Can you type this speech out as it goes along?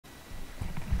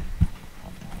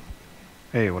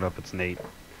Hey, what up? It's Nate.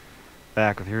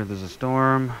 Back with Here There's a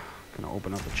Storm. Gonna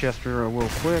open up the chest here real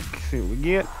quick, see what we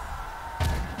get.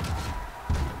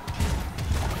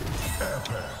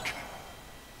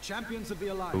 Champions of the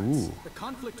Alliance. Ooh. The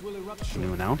conflict will erupt shortly.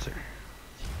 New announcer.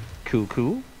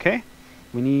 Cool. Okay.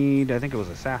 We need, I think it was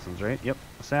assassins, right? Yep.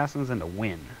 Assassins and a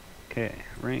win. Okay.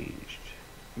 Ranged.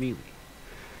 Melee.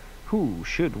 Who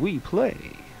should we play?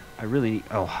 I really need,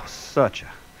 oh, such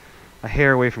a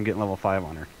hair away from getting level 5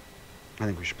 on her. I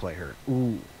think we should play her.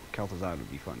 Ooh. Kel'Thuzad would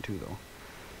be fun too, though.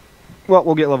 Well,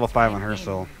 we'll get level 5 on her,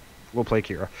 so we'll play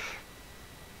Qhira.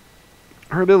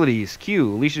 Her abilities: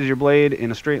 Q leashes your blade in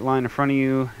a straight line in front of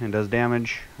you and does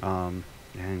damage, and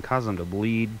causes them to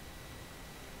bleed.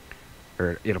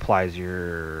 Or it applies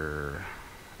your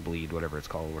bleed, whatever it's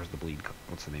called. Where's the bleed?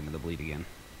 What's the name of the bleed again?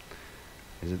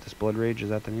 Is it this Blood Rage? Is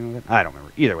that the name of it? I don't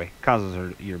remember. Either way,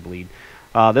 causes your bleed.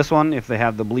 This one, if they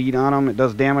have the bleed on them, it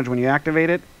does damage when you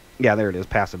activate it. Yeah, there it is.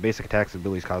 Passive. Basic attacks and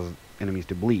abilities cause enemies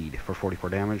to bleed for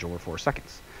 44 damage over 4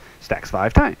 seconds. Stacks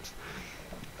 5 times.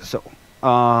 So,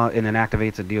 and then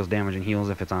activates, it deals damage and heals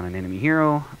if it's on an enemy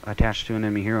hero. Attached to an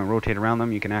enemy hero and rotate around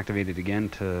them, you can activate it again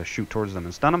to shoot towards them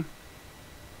and stun them.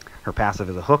 Her passive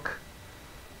is a hook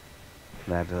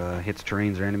that hits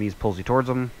terrains or enemies, pulls you towards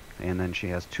them. And then she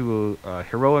has 2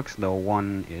 heroics, though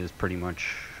one is pretty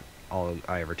much all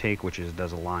I ever take, which is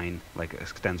does a line, like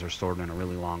extends her sword in a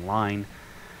really long line.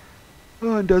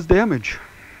 And does damage.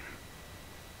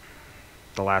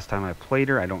 The last time I played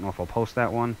her, I don't know if I'll post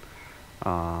that one.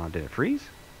 Did it freeze?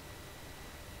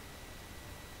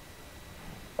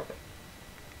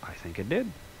 I think it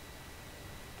did.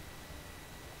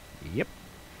 Yep.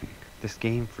 This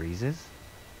game freezes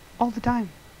all the time.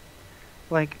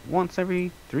 Like once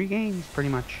every 3 games, pretty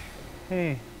much.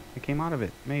 Hey, it came out of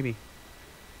it, maybe.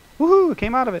 Woohoo, it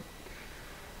came out of it.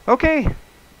 Okay.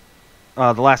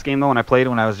 The last game, though, when I played,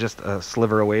 when I was just a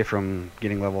sliver away from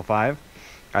getting level 5,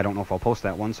 I don't know if I'll post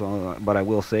that one, so but I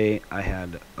will say I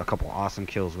had a couple awesome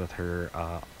kills with her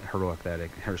heroic that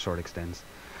her sword extends.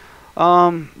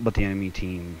 But the enemy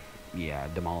team, yeah,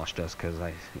 demolished us because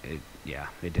it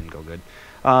didn't go good.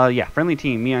 Yeah, friendly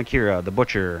team: me on Qhira, the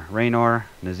Butcher, Raynor,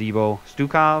 Nazebo,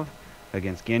 Stukov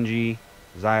against Genji,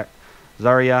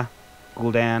 Zarya,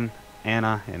 Gul'dan,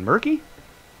 Anna, and Murky.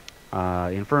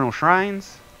 Infernal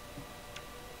Shrines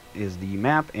is the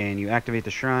map, and you activate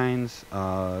the shrines.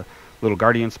 Little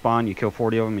guardian spawn, you kill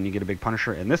 40 of them and you get a big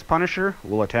Punisher, and this Punisher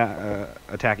will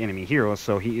attack enemy heroes,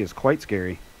 so he is quite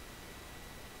scary.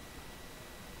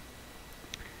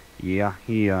 Yeah,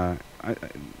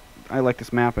 I like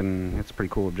this map, and it's a pretty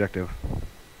cool objective.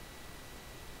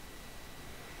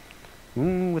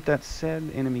 With that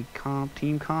said, enemy comp,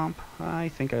 team comp, I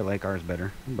think I like ours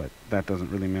better, but that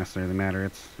doesn't really necessarily matter.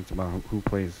 It's about who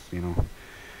plays,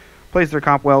 plays their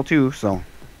comp well too, so.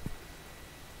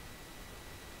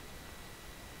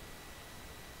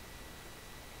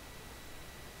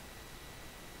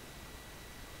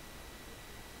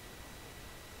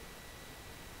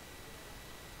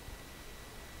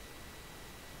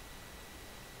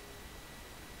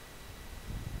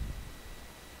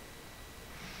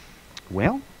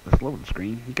 Well, this loading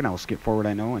screen, you can always skip forward,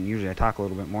 I know, and usually I talk a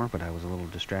little bit more, but I was a little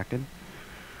distracted.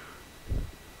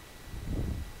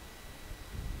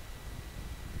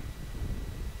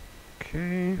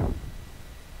 Okay.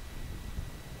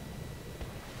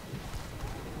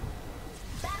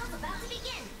 Battle's about to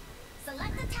begin.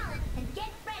 Select the talent and get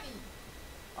ready.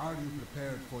 Are you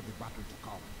prepared for the battle to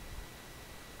come?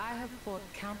 I have fought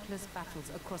countless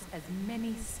battles across as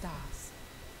many stars.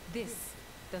 This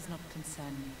does not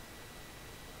concern me.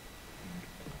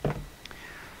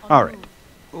 Alright,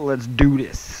 let's do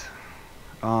this.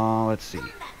 Let's see.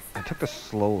 I took this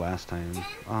slow last time.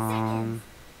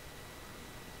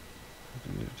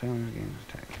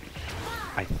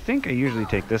 I think I usually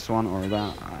take this one or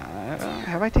that.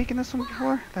 Have I taken this one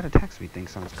before? That attack speed thing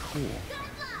sounds cool.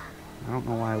 I don't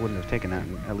know why I wouldn't have taken that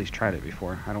and at least tried it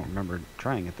before. I don't remember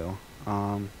trying it though.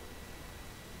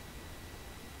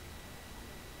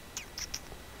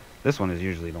 This one is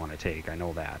usually the one I take, I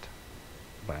know that.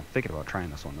 But I'm thinking about trying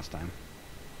this one this time.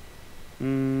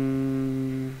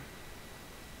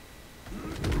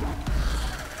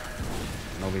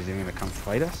 Nobody's even gonna come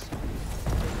fight us?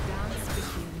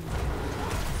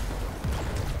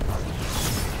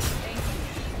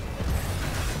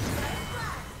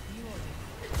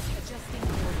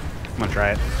 I'm gonna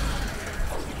try it.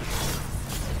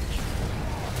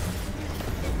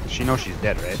 She knows she's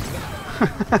dead, right?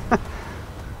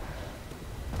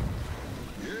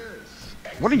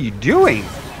 What are you doing?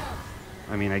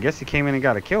 I mean, I guess he came in and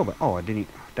got a kill, but oh, I didn't.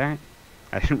 Darn it!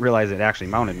 I didn't realize it actually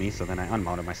mounted me, so then I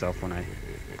unmounted myself when I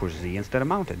pushed Z instead of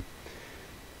mounted.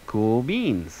 Cool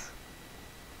beans.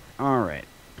 Alright.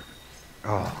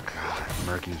 Oh god,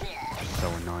 Murky. Just so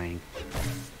annoying.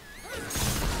 That's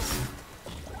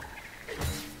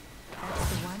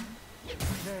the one.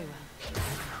 Very well.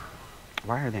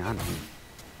 Why are they on me?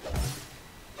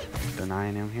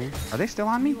 Denying him here. Are they still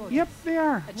on me? Yep, they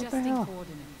are. What the Adjusting hell?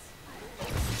 coordinates.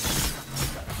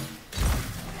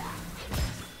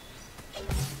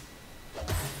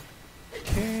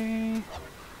 Okay.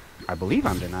 I believe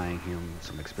I'm denying him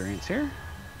some experience here.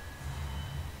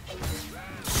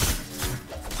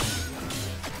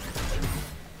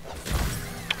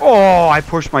 Oh, I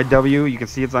pushed my W. You can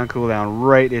see it's on cooldown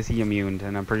right as he immuned,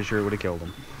 and I'm pretty sure it would have killed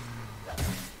him.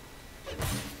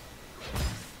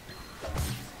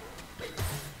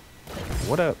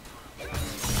 What up?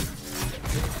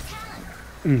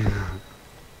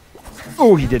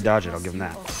 Oh, he did dodge it. I'll give him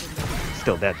that.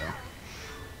 Still dead, though.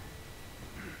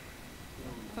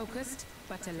 Focused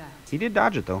but alert. He did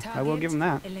dodge it, though. I will give him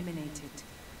that. Eliminated.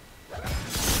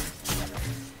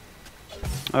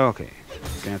 Okay.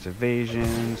 Grants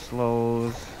evasion,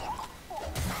 slows.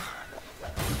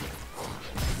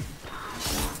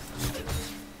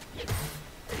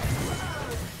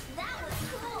 That was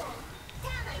cool.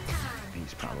 Talent time.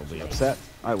 He's probably upset.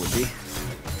 I would be.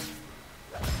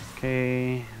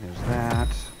 Okay, there's that.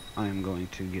 I'm going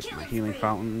to get my healing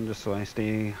fountain just so I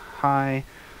stay high.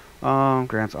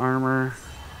 Grants armor.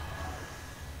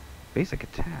 Basic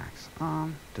attacks.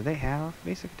 Do they have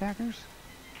basic attackers?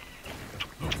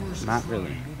 Not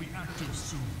really.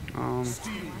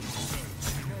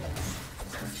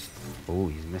 Oh,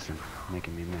 he's missing.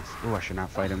 Making me miss. Oh, I should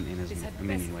not fight him in his This had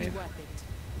minion best be wave. worth it.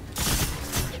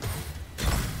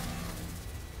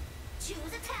 Choose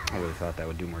a I talent. really thought that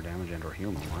would do more damage and or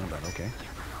heal more, but okay.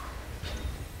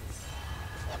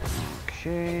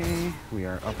 Okay, we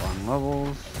are up on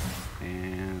levels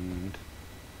and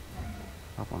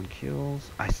up on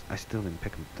kills. I still didn't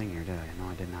pick a thing here, did I? No,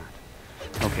 I did not.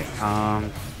 Okay,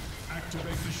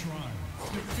 Activate the shrine.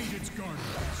 Defeat its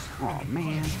guardians. oh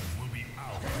man. Will be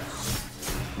ours.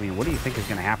 I mean, what do you think is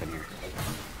gonna happen here?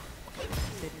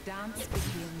 The dance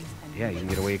begins and Yeah, you can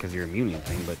get away because you're immune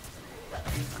thing, but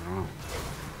I don't know.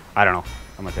 I don't know.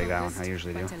 I'm gonna take that one. I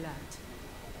usually do. but alert.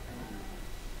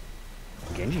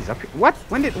 Genji's up here. What?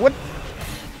 When did what?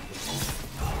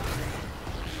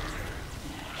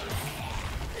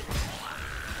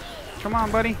 Come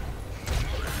on, buddy.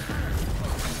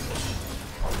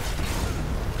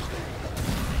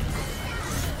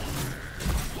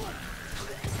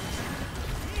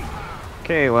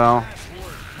 Okay, well,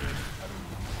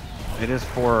 it is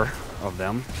 4 of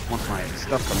them. Once my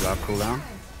stuff comes off cooldown.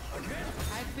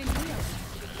 I've been healed.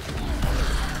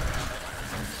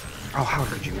 Oh, how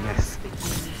could you miss?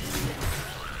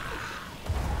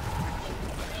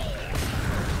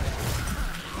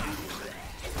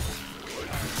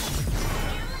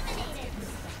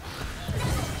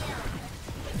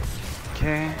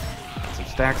 Okay, get some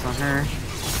stacks on her.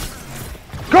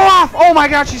 Go off! Oh my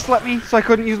god, she slept me, so I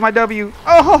couldn't use my W.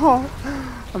 Oh,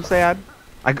 I'm sad.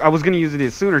 I was gonna use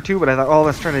it sooner too, but I thought, oh,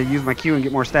 let's try to use my Q and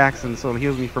get more stacks, and so it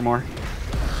heals me for more.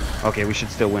 Okay, we should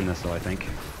still win this though, I think.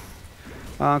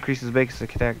 Increases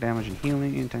basic attack damage and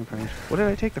healing. Anytime carnage. What did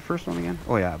I take the first one again?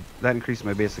 Oh yeah, that increases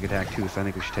my basic attack too, so I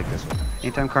think we should take this one.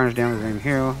 Anytime carnage damage is enemy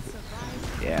hero.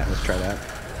 Yeah, let's try that.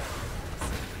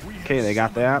 Okay, they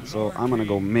got that, so I'm gonna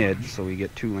go mid, so we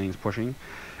get 2 lanes pushing.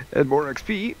 And more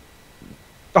XP.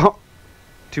 Oh!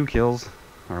 2 kills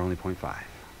are only 0.5,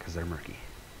 because they're murky.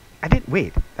 I didn't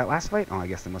wait. That last fight? Oh, I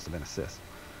guess they must have been assists.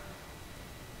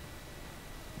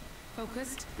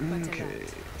 Focused but Okay.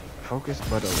 alert. Focused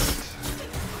but alert.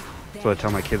 That's what I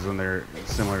tell my kids when they're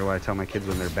similar to what I tell my kids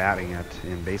when they're batting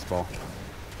in baseball.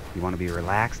 You want to be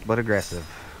relaxed but aggressive.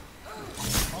 Our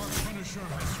Punisher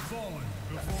has fallen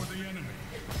before the enemy.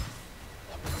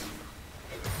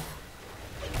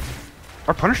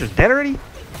 Our Punisher's dead already?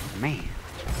 Man,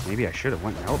 maybe I should have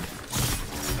went and helped.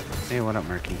 Hey, what up,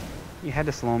 Murky? You had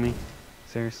to slow me?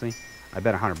 Seriously? I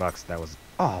bet $100 that was...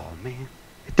 Oh, man.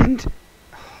 It didn't...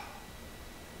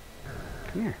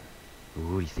 Come here.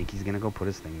 Ooh, you think he's gonna go put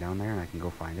his thing down there and I can go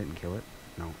find it and kill it?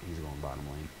 No, he's going bottom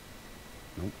lane.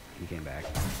 Nope, he came back.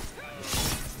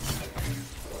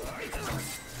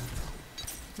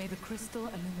 May the crystal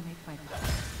illuminate my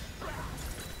path.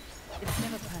 It's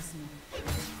never personal.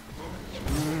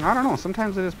 I don't know,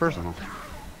 sometimes it is personal.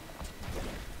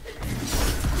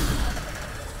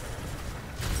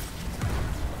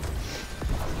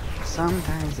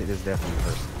 Sometimes it is definitely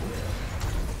personal.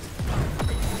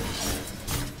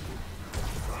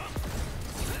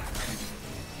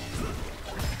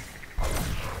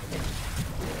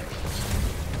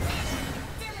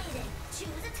 Deleted. Choose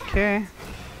a talent. Okay.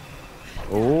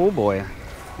 Oh boy.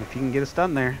 If he can get a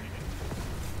stun there.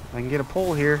 I can get a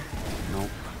pull here. No.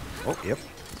 Oh, yep.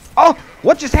 Oh!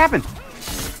 What just happened?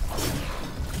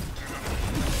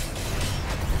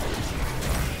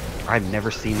 I've never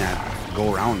seen that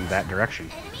go around that direction.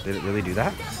 Did it really do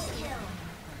that?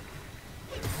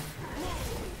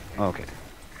 Okay.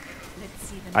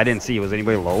 I didn't see. Was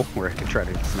anybody low where I could try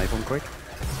to snipe him quick?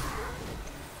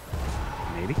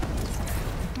 Maybe.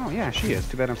 Oh yeah, she is.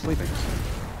 Too bad I'm sleeping.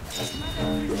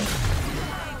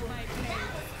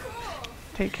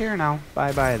 Take care now.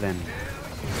 Bye-bye then.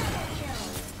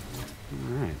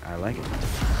 Alright, I like it.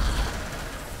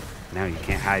 Now you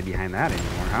can't hide behind that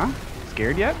anymore, huh?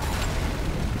 Scared yet? Oh,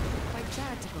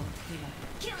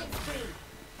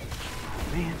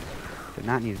 man. Did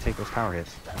not need to take those power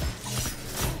hits.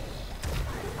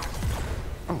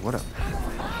 Oh, what up?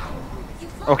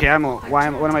 Okay, what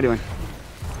am I doing?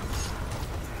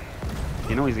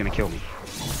 You know he's gonna kill me.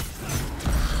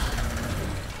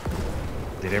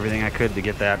 Did everything I could to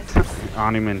get that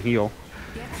on him and heal.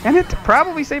 And it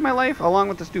probably saved my life along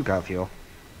with the Stukov heal.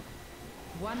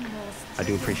 I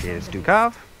do appreciate it,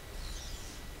 Stukov.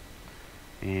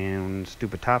 And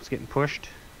stupid top's getting pushed.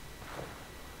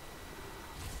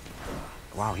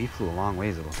 Wow, he flew a long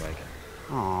ways, it looks like.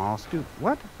 Aw,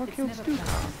 what? What killed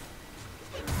Stukov?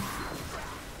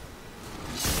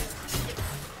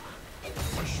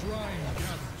 A shrine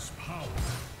gathers power.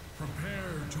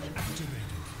 Prepare to activate it.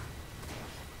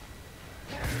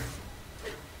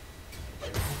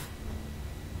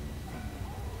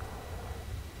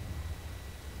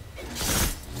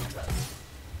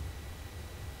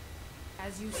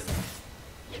 As you said.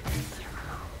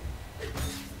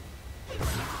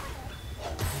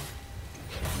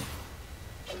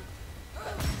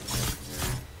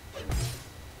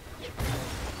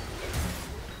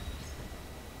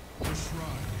 The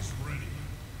shrine is ready.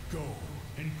 Go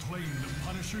and claim the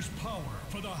Punisher's power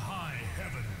for the high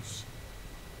heavens.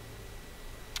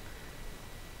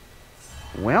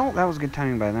 Well, that was good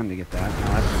timing by them to get that.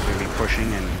 Now that's going to be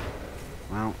pushing, and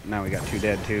well, now we got 2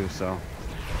 dead too, so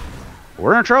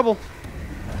we're in trouble.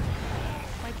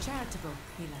 My charitable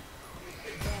healer.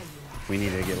 There you are. We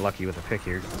need to get lucky with a pick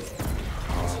here.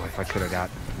 Oh, if I could have got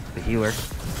the healer.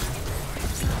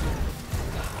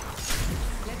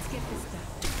 Let's get this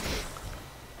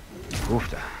done.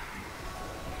 Oofta.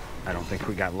 I don't think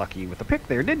we got lucky with the pick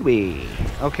there, did we?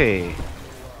 Okay.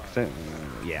 So,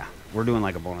 yeah, we're doing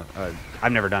like a bonus.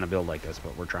 I've never done a build like this,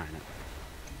 but we're trying it.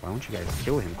 Why don't you guys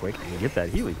kill him quick and get that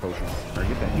healing potion, or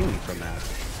get that healing from that?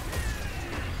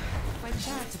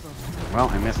 Well,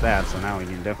 I missed that, so now we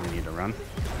definitely need to run.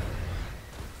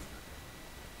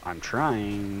 I'm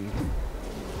trying.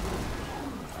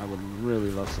 I would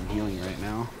really love some healing right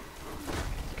now.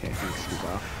 Okay, thanks, scoop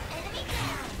off.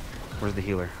 Where's the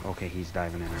healer? Okay, he's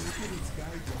diving in on me.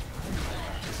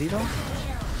 Is he though?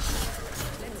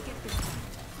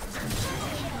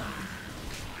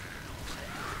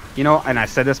 You know, and I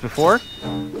said this before,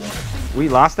 we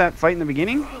lost that fight in the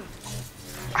beginning.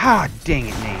 Ah, dang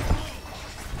it, Nate.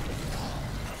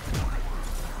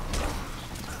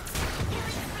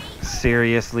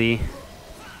 Seriously?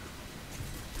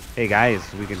 Hey guys,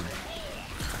 we can...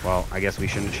 Well, I guess we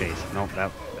shouldn't have chased. Nope,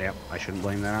 yep, I shouldn't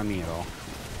blame that on me at all.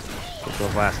 Get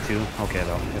those last 2. Okay,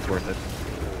 though, it's worth it.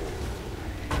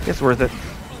 It's worth it.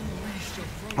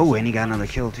 Oh, and he got another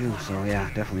kill too, so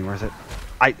yeah, definitely worth it.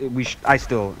 I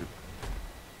still...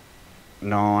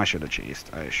 No, I should have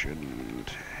chased. I shouldn't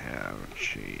have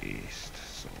chased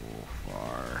so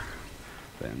far.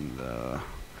 Been the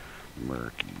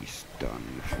murky stun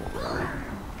for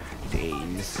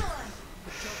days.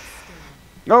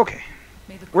 Okay.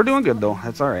 We're doing good though.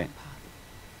 That's alright.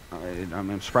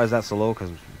 I'm surprised that's so low because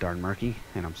it's darn murky.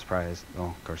 And I'm surprised... Oh,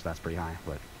 of course that's pretty high,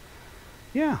 but...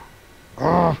 Yeah.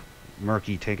 Ugh.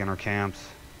 Murky taking our camps.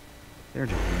 They're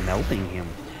just melting him.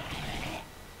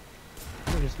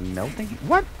 They're just melting him.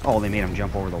 What? Oh, they made him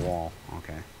jump over the wall.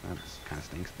 Okay, that kind of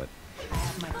stinks, but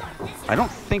I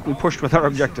don't think we pushed with our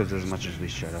objectives as much as we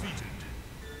should have.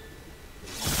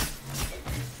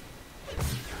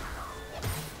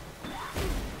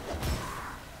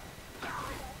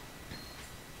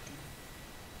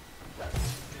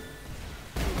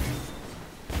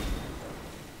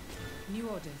 New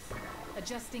orders.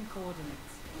 Adjusting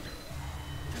coordinates.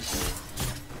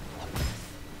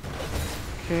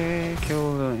 Okay,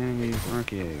 kill the enemy's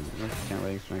murky egg. Murky can't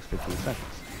wait for the next 15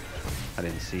 seconds. I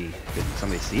didn't see. Did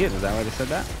somebody see it? Is that why they said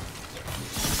that?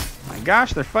 My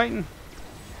gosh, they're fighting.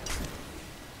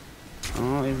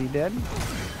 Oh, is he dead?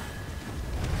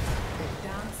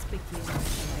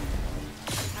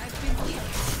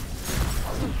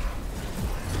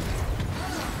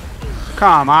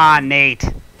 Come on, Nate.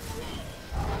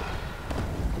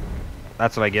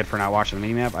 That's what I get for not watching the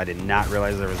minimap. I did not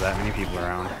realize there was that many people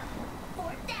around.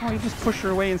 Oh, you just pushed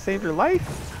her away and saved her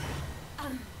life?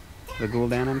 The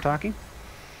Gul'dan I'm talking.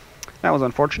 That was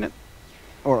unfortunate.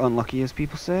 Or unlucky, as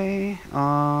people say.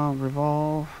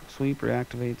 Revolve. Sweep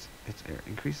reactivates its air.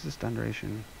 Increases the stun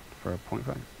duration for a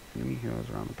 0.5. Enemy heroes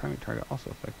around the primary target also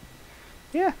affect.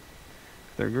 Yeah.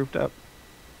 They're grouped up.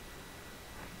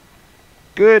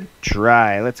 Good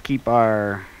try. Let's keep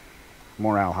our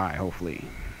morale high, hopefully.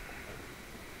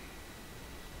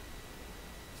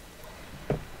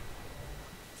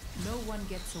 No one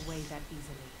gets away that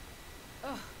easily.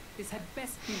 Ugh, this had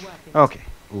best be worth it. Okay.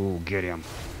 Ooh, get him.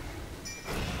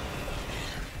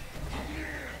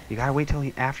 You gotta wait till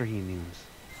after he immunes.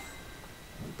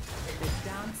 The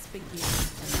dance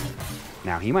begins.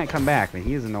 Now, he might come back, but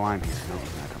he doesn't know I'm here. No,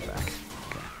 he's not come back.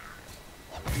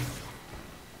 Okay.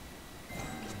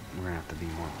 We're gonna have to be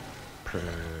more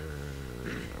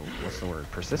what's the word?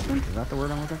 Persistent? Is that the word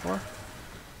I'm looking for?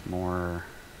 More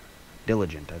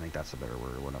diligent. I think that's the better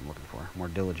word, what I'm looking for. More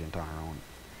diligent on our own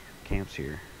camps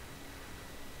here.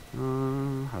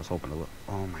 I was hoping to look.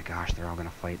 Oh my gosh, they're all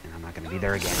gonna fight, and I'm not gonna be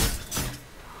there again.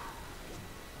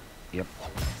 Yep.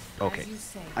 Okay.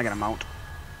 I gotta mount.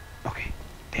 Okay.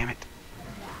 Damn it.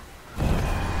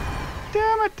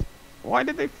 Damn it! Why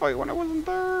did they fight when I wasn't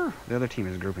there? The other team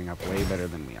is grouping up way better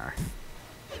than we are.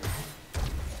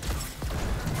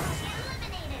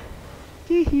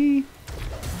 Hee hee.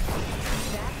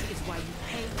 That is why you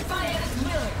pay.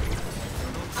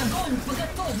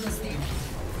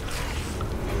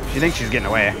 She thinks she's getting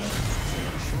away.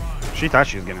 She thought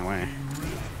she was getting away.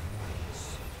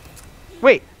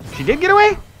 Wait, she did get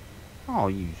away? Oh,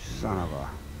 you son of a...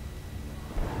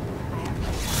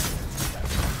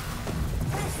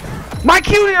 My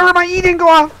Q or my E didn't go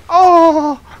off.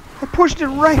 Oh, I pushed it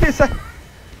right as I...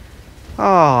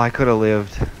 Oh, I could have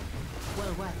lived.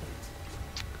 Well worth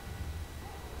it.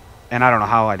 And I don't know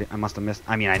how I must have missed...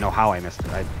 I mean, I know how I missed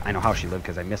her. I know how she lived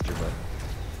because I missed her, but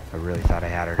I really thought I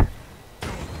had her.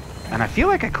 And I feel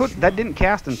like I could... That didn't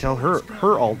cast until her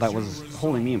ult that was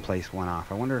holding me in place went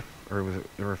off. I wonder if... Or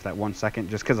if that 1 second,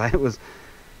 just because I was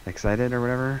excited or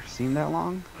whatever, seemed that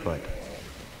long. But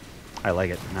I like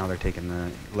it. Now they're taking the...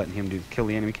 Letting him kill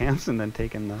the enemy camps and then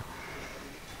taking the...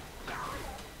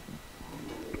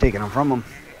 Taking them from them.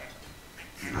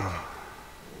 Oh.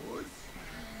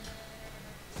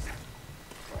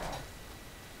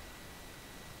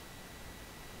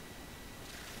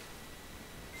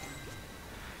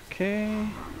 Okay,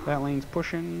 that lane's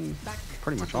pushing.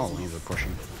 Pretty much all lanes are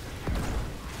pushing.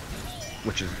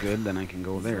 Which is good, then I can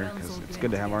go there, because it's good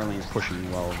to have our lanes pushing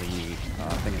while the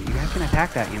thing... You guys can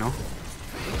attack that, you know?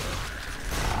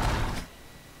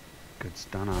 Good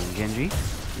stun on Genji,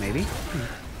 maybe?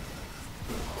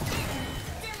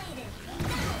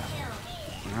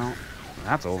 Well,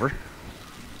 that's over.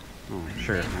 Oh,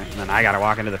 sure. And then I gotta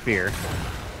walk into the fear.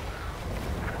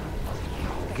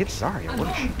 Get Zarya, what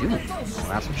is she doing? Well,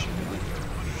 that's what she's doing.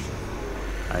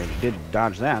 I did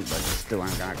dodge that, but still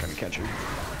I'm not gonna catch her.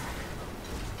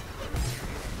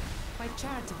 Quite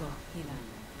charitable, Qhira.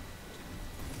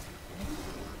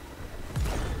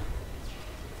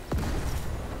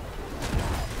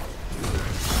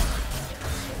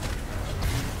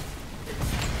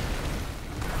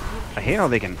 I hate how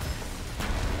they can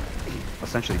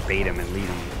essentially bait him and lead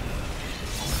him.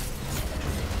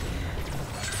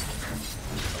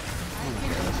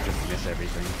 Okay, let's just miss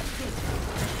everything.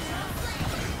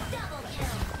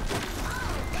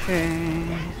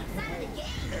 Okay.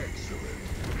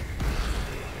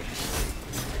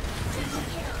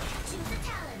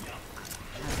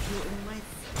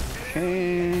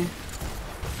 Okay.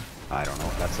 I don't know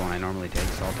if that's the one I normally take,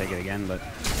 so I'll take it again, but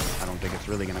I don't think it's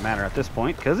really going to matter at this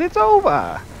point, because it's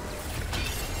over!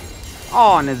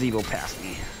 Oh, Nazebo passed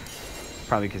me.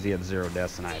 Probably because he had 0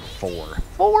 deaths and I had 4.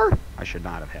 4? I should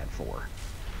not have had 4.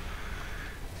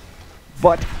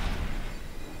 But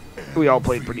we all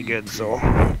played pretty good, so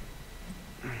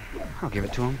I'll give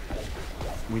it to him.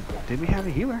 Did we have a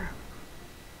healer?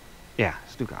 Yeah,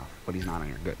 Stukov, but he's not on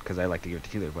here. Good, because I like to give it to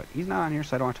healer, but he's not on here,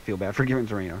 so I don't have to feel bad for giving it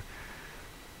to Reno.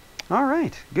 All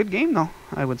right, good game though,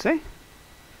 I would say.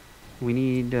 We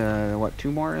need what,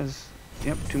 2 more as...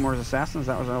 Yep, 2 more as assassins.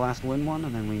 That was our last win one,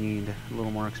 and then we need a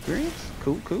little more experience.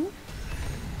 Cool, cool.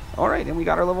 All right, and we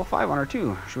got our level 5 on her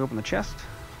too. Should we open the chest?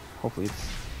 Hopefully it's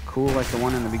cool like the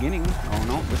one in the beginning. Oh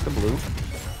no, just the blue.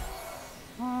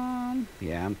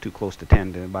 Yeah, I'm too close to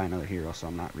 10 to buy another hero, so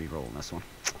I'm not re-rolling this one.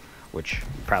 Which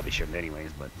probably shouldn't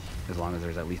anyways, but as long as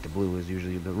there's at least a blue is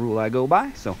usually the rule I go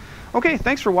by. So, okay,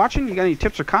 thanks for watching. You got any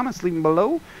tips or comments, leave them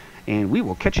below. And we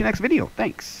will catch you next video.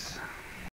 Thanks.